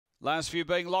Last few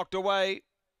being locked away.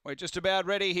 We're just about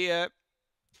ready here.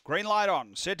 Green light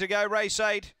on. Set to go, race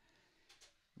 8.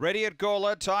 Ready at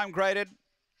Gawler, time graded.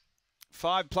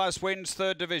 5+ wins,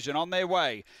 third division, on their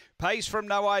way. Pace from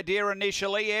No Idea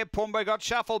initially. Air Pumba got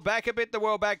shuffled back a bit, the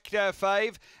well back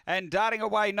fave, and darting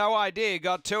away No Idea,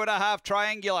 got 2.5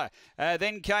 Triangular.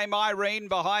 Then came Irene.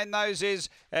 Behind those is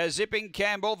Zipping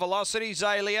Campbell, Velocity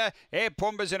Zalia. Air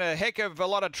Pumba's in a heck of a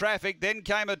lot of traffic. Then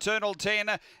came Eternal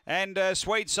 10 and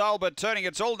Sweet Soul, but turning,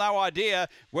 it's all No Idea.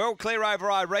 Well clear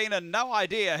over Irene, and No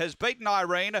Idea has beaten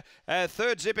Irene.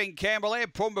 Third Zipping Campbell. Air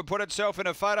Pumba put itself in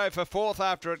a photo for fourth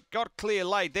after it got clear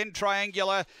late. Then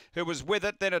Triangular, who was with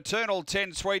it. Then Eternal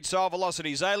 10, Sweet Soul,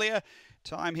 Velocity Zalia.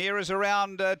 Time here is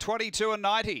around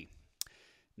 22:90.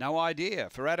 No Idea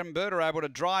for Adam Berter, able to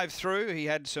drive through. He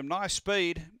had some nice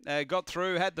speed, got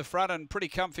through, had the front, and pretty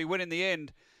comfy win in the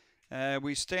end.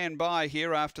 We stand by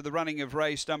here after the running of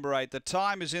race number 8. The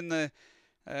time is in the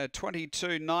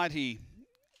 22:90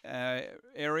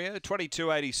 area,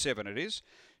 22:87 it is,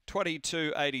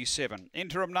 22:87.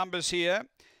 Interim numbers here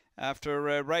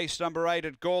after race number 8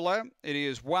 at Gawler. It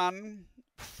is 1,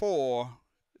 4,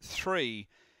 3,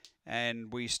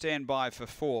 and we stand by for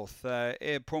fourth.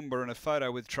 Air Pumba in a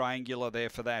photo with Triangular there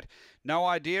for that. No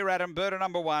Idea, Adam Berter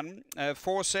number 1.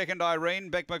 4 second Irene,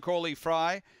 Beck McCauley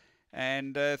Fry.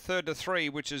 And third to 3,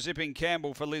 which is Zipping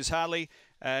Campbell for Liz Harley.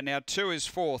 Now 2 is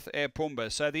fourth, Air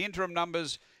Pumba. So the interim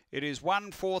numbers, it is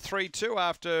 1, 4, 3, 2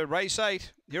 after race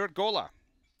 8 here at Gawler.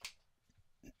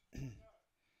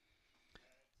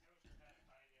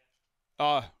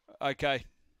 Oh, okay.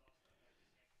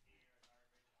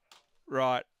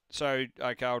 Right. So,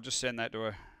 okay, I'll just send that to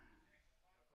her.